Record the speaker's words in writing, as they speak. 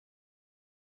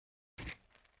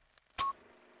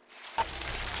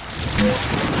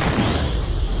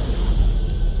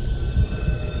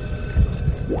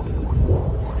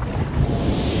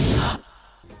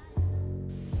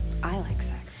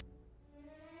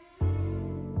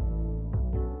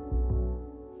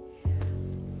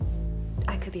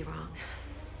could be wrong,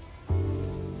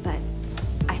 but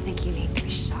I think you need to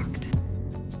be shocked.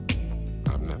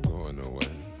 I'm not going nowhere.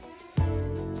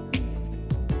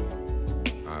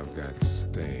 I've got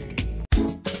staying.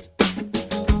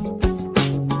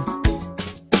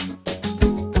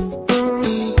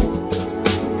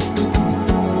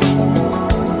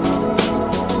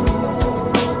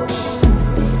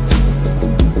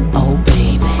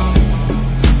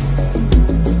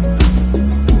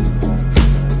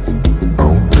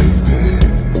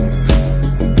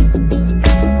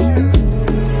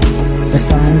 The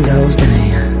sun goes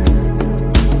down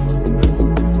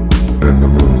And the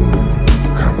moon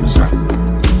comes up.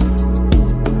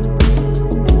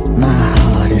 My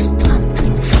heart is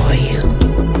pumping for you.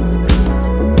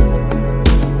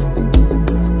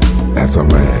 As a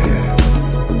mad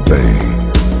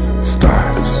thing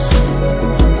starts.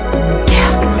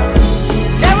 Yeah.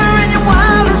 Never in your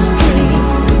wildest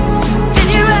dreams did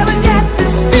you ever get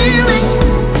this feeling.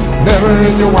 Never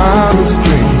in your wildest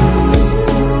dreams.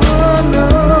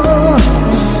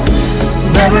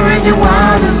 Never in your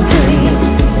wildest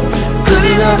dreams could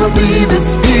it ever be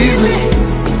this easy.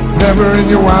 Never in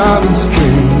your wildest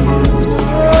dreams.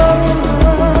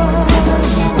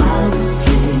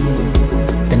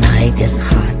 The night is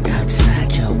hot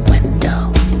outside your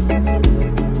window.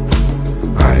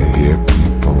 I hear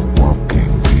people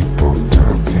walking, people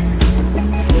talking.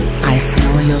 I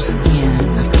smell your skin,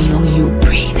 I feel you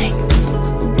breathing.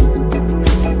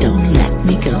 Don't let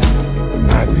me go.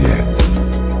 Not yet.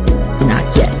 Not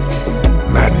yet.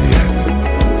 Not yet.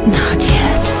 Not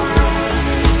yet.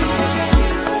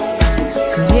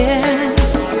 Yeah.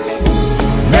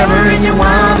 Never in your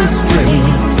wildest dreams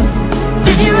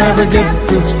Did you ever get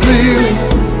this feeling?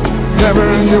 Never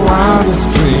in your wildest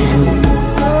dreams.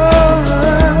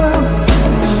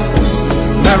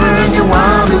 Never in your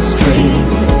wildest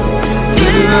dreams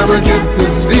did you ever get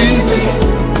this easy.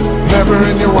 Never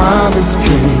in your wildest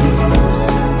dreams.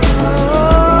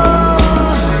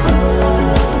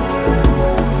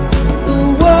 The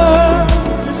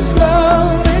world is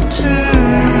slowly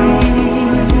turning.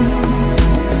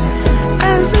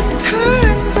 As it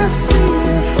turns, I see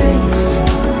your face.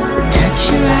 Touch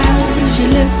your eyes,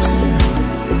 your lips.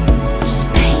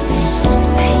 Space,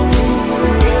 space.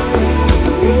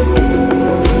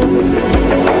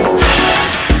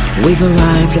 We've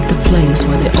arrived at the place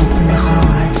where they open the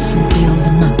hearts and fill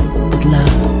them up with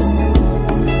love.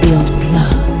 Filled with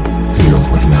love. Filled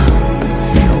with love.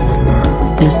 Filled with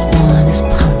love. This one is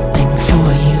pumping for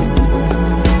you.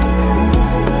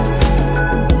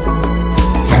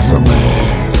 As a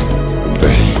mad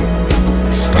thing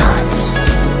starts.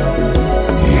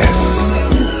 Yes.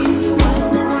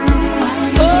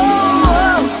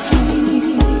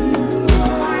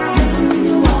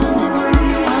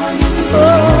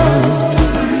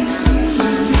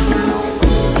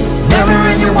 Never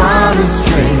in your wildest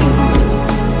dreams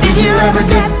did you ever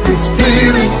get this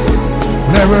feeling.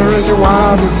 Never in your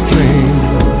wildest dreams.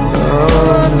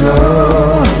 Oh no.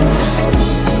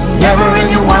 Never in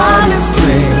your wildest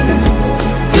dreams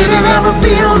did it ever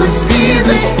feel this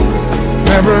easy.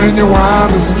 Never in your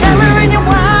wildest dreams. Never in your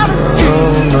wildest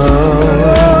dreams. Oh no.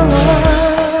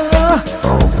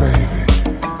 Oh baby.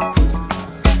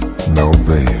 No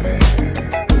baby.